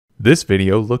This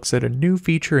video looks at a new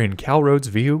feature in CALRoads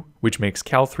View, which makes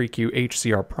Cal3Q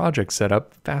HCR project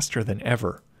setup faster than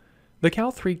ever. The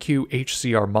Cal3Q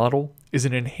HCR model is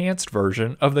an enhanced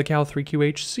version of the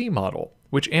Cal3Q HC model,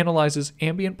 which analyzes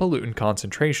ambient pollutant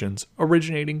concentrations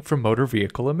originating from motor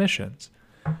vehicle emissions.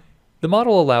 The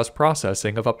model allows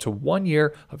processing of up to 1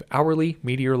 year of hourly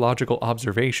meteorological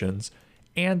observations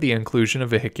and the inclusion of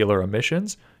vehicular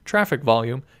emissions, traffic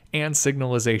volume, and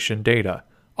signalization data,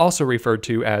 also referred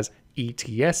to as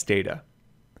ETS data.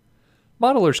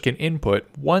 Modelers can input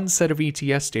one set of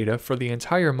ETS data for the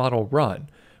entire model run,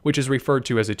 which is referred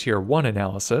to as a Tier 1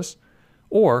 analysis,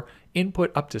 or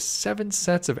input up to 7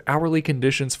 sets of hourly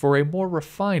conditions for a more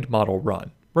refined model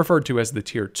run, referred to as the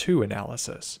Tier 2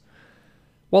 analysis.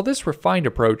 While this refined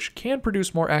approach can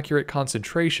produce more accurate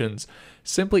concentrations,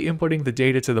 simply inputting the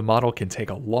data to the model can take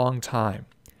a long time.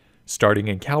 Starting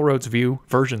in CALRoads View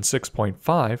version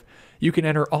 6.5, you can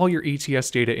enter all your ETS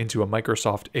data into a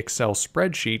Microsoft Excel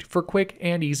spreadsheet for quick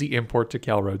and easy import to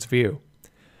CALRoads View.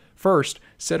 First,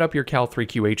 set up your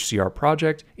Cal3Q HCR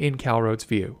project in CALRoads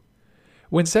View.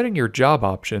 When setting your job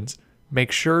options,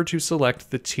 make sure to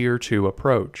select the Tier 2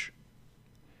 approach.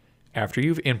 After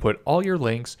you've input all your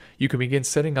links, you can begin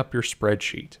setting up your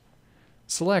spreadsheet.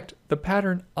 Select the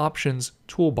Pattern Options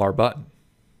toolbar button.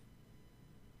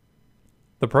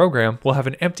 The program will have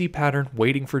an empty pattern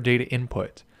waiting for data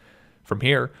input. From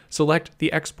here, select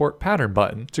the Export Pattern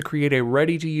button to create a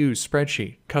ready-to-use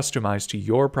spreadsheet customized to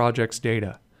your project's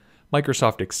data.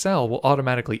 Microsoft Excel will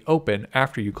automatically open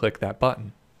after you click that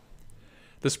button.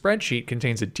 The spreadsheet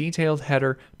contains a detailed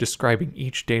header describing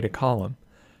each data column.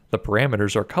 The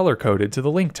parameters are color-coded to the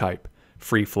link type,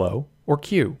 free flow, or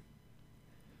queue.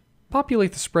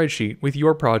 Populate the spreadsheet with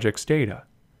your project's data.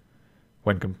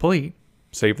 When complete,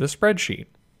 save the spreadsheet.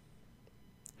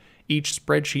 Each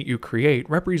spreadsheet you create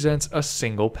represents a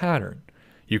single pattern.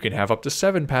 You can have up to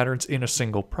 7 patterns in a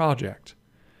single project.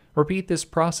 Repeat this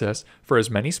process for as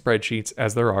many spreadsheets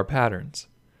as there are patterns.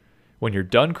 When you're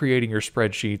done creating your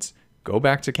spreadsheets, go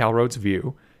back to CALRoads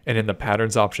View, and in the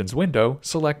Patterns Options window,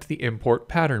 select the Import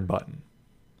Pattern button.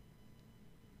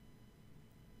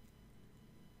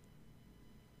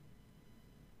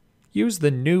 Use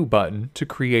the New button to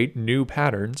create new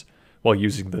patterns, while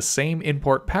using the same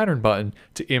Import Pattern button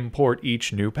to import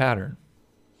each new pattern.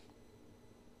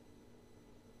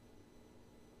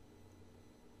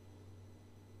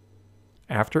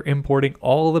 After importing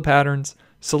all the patterns,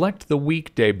 select the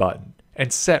Weekday button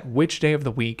and set which day of the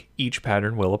week each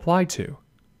pattern will apply to.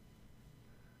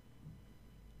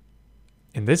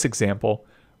 In this example,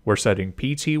 we're setting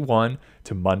PT1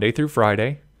 to Monday through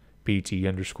Friday,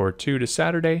 PT_2 to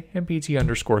Saturday, and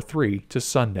PT_3 to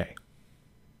Sunday.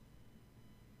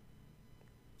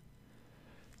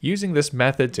 Using this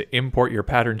method to import your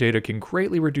pattern data can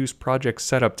greatly reduce project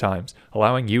setup times,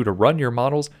 allowing you to run your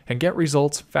models and get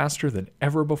results faster than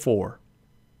ever before.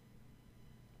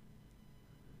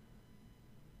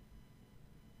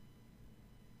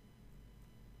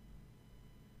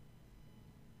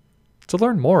 To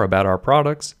learn more about our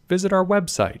products, visit our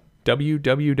website,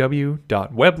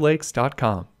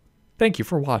 www.weblakes.com. Thank you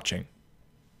for watching.